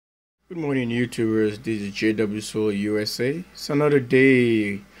Good morning, YouTubers. This is jwsolarusa. It's another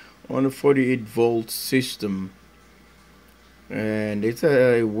day on a 48-volt system, and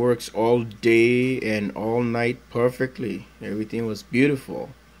it works all day and all night perfectly. Everything was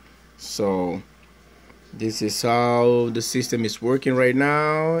beautiful. So this is how the system is working right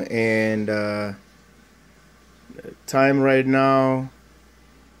now, and time right now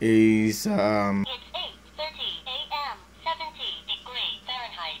is It's 8:30 a.m. 70°F.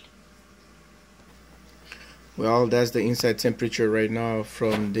 well, that's the inside temperature right now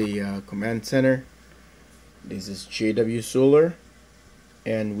from the command center. This is JW Solar,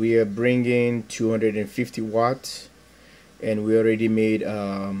 and we are bringing 250 watts, and we already made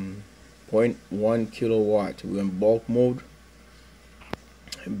 0.1 kilowatt. We're in bulk mode.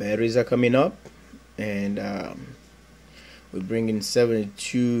 Batteries are coming up, and we're bringing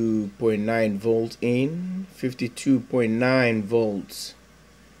 72.9 volts in, 52.9 volts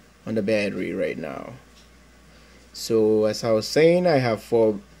on the battery right now. So as I was saying, I have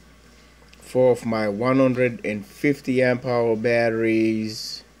four of my 150 amp hour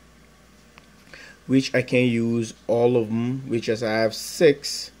batteries, which I can use all of them, which as I have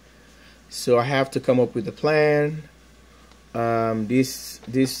 6. So I have to come up with a plan. This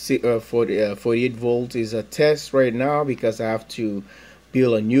 48 volt is a test right now because I have to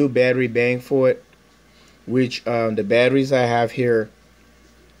build a new battery bank for it, which the batteries I have here,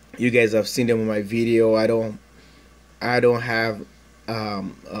 you guys have seen them in my video. I don't have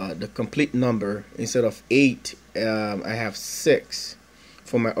the complete number. Instead of 8, I have 6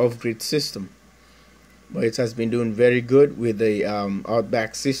 for my off-grid system, but it has been doing very good with the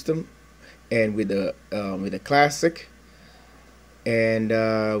Outback system, and with the classic, and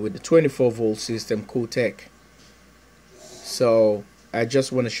with the 24-volt system Cotec. So I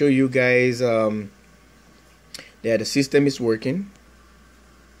just want to show you guys that the system is working.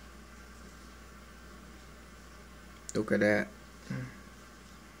 Look at that.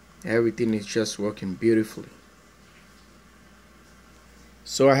 Everything is just working beautifully.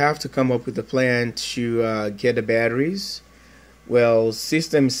 So I have to come up with a plan to get the batteries. Well,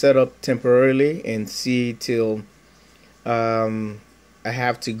 system set up temporarily and see till I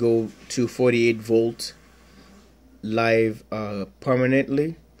have to go to 48 volt live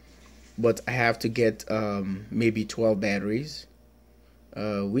permanently, but I have to get maybe 12 batteries,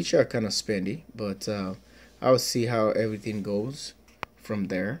 which are kind of spendy, but I'll see how everything goes from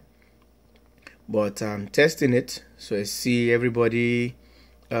there. But I'm testing it, so I see everybody,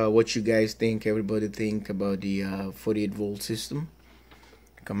 what you guys think, everybody think about the 48 volt system.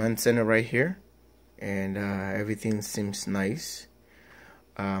 Command center right here, and everything seems nice.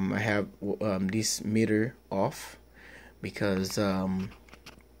 I have this meter off because I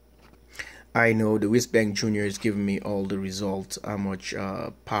know the Westbank Junior is giving me all the results, how much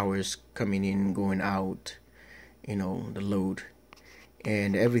power is coming in, going out, you know, the load,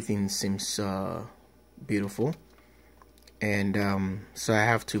 and everything seems beautiful. And so I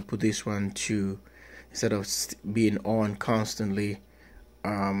have to put this one to, instead of being on constantly,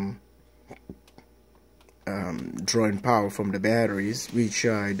 drawing power from the batteries, which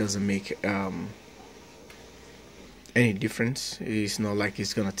doesn't make any difference. It's not like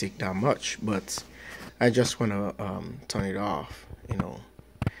it's gonna take that much, but I just want to turn it off, you know,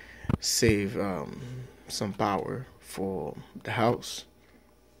 save some power for the house.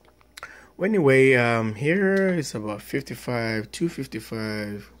 Well, anyway, here is about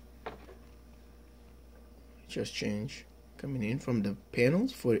 255 just change coming in from the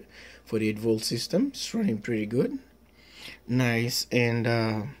panels for the 8-volt system. It's running pretty good, nice and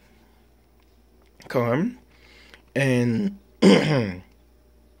calm, and and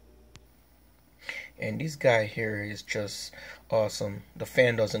this guy here is just awesome. The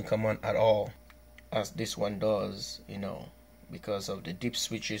fan doesn't come on at all as this one does, you know, because of the dip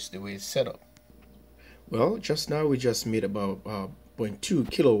switches, the way it's set up. Well, just now we just made about 0.2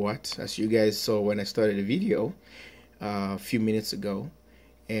 kilowatts, as you guys saw when I started the video a few minutes ago,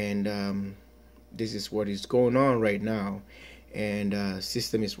 and this is what is going on right now, and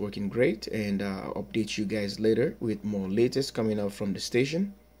system is working great, and I'll update you guys later with more latest coming out from the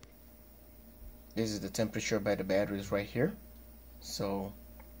station. This is the temperature by the batteries right here. So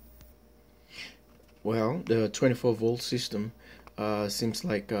well, the 24-volt system seems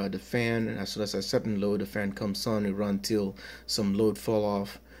like the fan, as soon as I set and load, the fan comes on, it runs till some load fall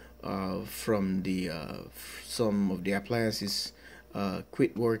off from the some of the appliances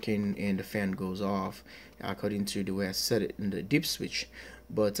quit working, and the fan goes off according to the way I set it in the dip switch.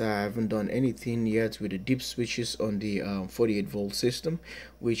 But I haven't done anything yet with the dip switches on the 48-volt system,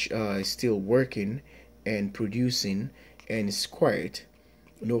 which is still working and producing, and it's quiet.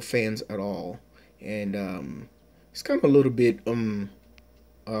 no fans at all, and it's kind of a little bit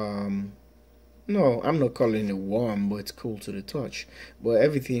no, I'm not calling it warm, but it's cool to the touch. But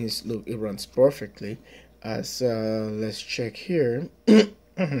everything is, look, it runs perfectly. As let's check here.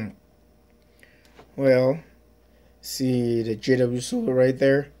 Well, see the JW Solar right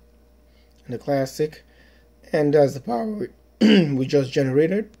there, the classic, and that's the power we just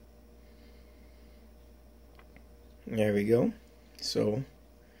generated. There we go. So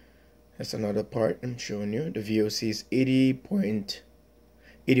that's another part I'm showing you. The VOC is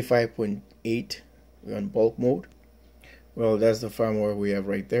 85.8. We're on bulk mode. Well, that's the firmware we have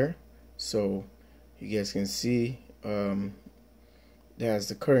right there. So you guys can see that's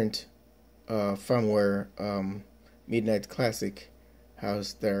the current firmware Midnight Classic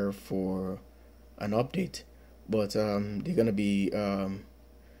house there for an update. But they're gonna be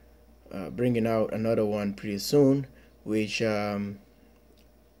bringing out another one pretty soon, which I'm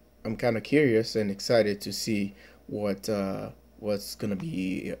kind of curious and excited to see what's gonna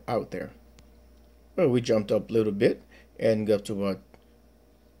be out there. Well, we jumped up a little bit and got to about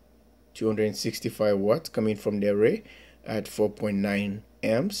 265 watts coming from the array at 4.9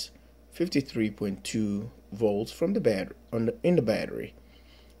 amps, 53.2 volts from the battery in the battery,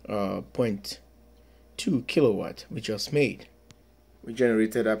 0.2 kilowatt we just made. We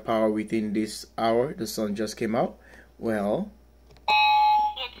generated that power within this hour. The sun just came out. Well,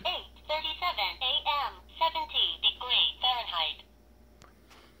 It's 8:37 a.m. 70 Fahrenheit.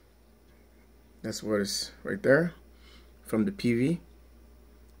 that's what it's right there from the PV.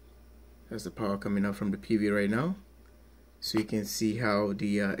 That's the power coming out from the PV right now. So you can see how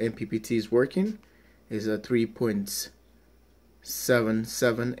the MPPT is working. Is a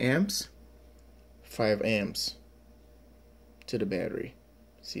 3.77 amps, 5 amps to the battery.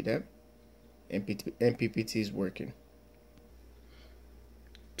 See that? MPPT is working.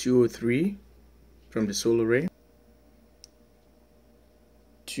 203 from the solar array.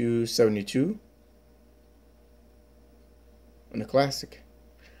 272 on the classic.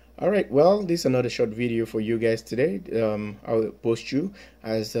 Alright, well, this is another short video for you guys today. I'll post you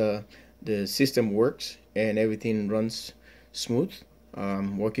as the system works and everything runs smooth.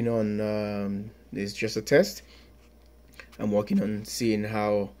 Working on this is just a test. I'm working on seeing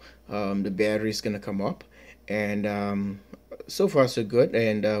how the battery is gonna come up, and so far so good,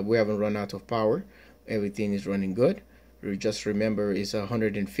 and we haven't run out of power. Everything is running good. Just remember, it's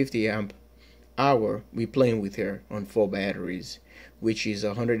 150 amp hour we playing with here on 4 batteries, which is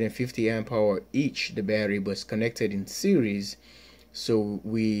 150 amp hour each. The battery was connected in series, so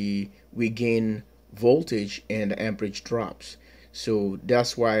we gain voltage and the amperage drops. So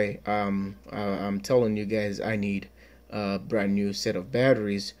that's why I'm telling you guys I need a brand new set of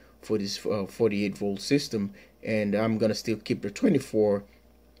batteries for this 48 volt system, and I'm gonna still keep the 24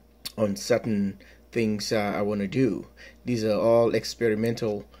 on certain things I want to do. These are all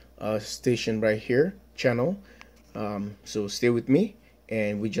experimental station right here channel, so stay with me.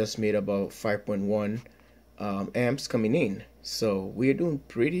 And we just made about 5.1 amps coming in, so we're doing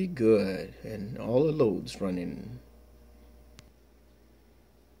pretty good, and all the loads running.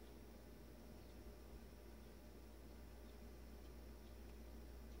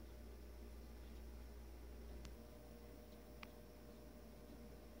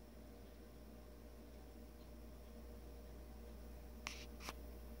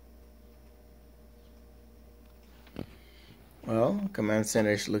 Well, command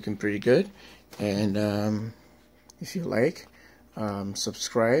center is looking pretty good, and if you like,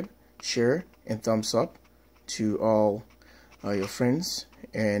 subscribe, share, and thumbs up to all your friends.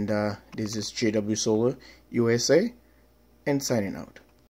 And this is JW Solar USA, and signing out.